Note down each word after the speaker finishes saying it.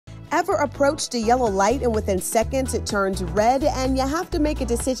Ever approached a yellow light and within seconds it turns red and you have to make a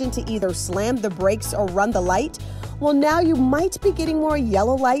decision to either slam the brakes or run the light? Well, now you might be getting more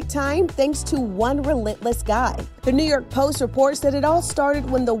yellow light time thanks to one relentless guy. The New York Post reports that it all started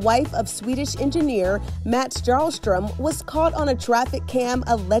when the wife of Swedish engineer Mats Jarlstrom was caught on a traffic cam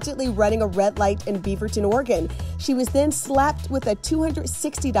allegedly running a red light in Beaverton, Oregon. She was then slapped with a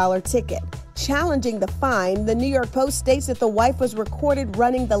 $260 ticket. Challenging the fine, the New York Post states that the wife was recorded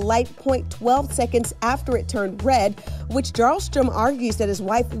running the light 0.12 seconds after it turned red, which Jarlstrom argues that his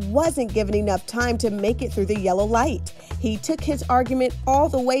wife wasn't given enough time to make it through the yellow light. He took his argument all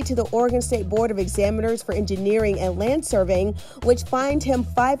the way to the Oregon State Board of Examiners for Engineering and Land Surveying, which fined him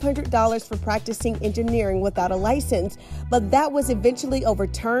 $500 for practicing engineering without a license. But that was eventually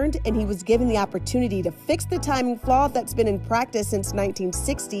overturned, and he was given the opportunity to fix the timing flaw that's been in practice since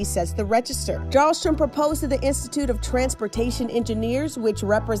 1960, says the Register. Jarlstrom proposed to the Institute of Transportation Engineers, which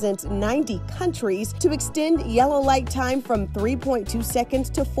represents 90 countries, to extend yellow light time from 3.2 seconds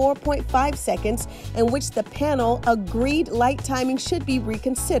to 4.5 seconds, in which the panel agreed light timing should be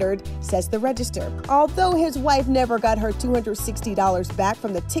reconsidered, says the Register. Although his wife never got her $260 back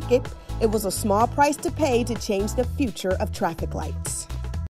from the ticket, it was a small price to pay to change the future of traffic lights.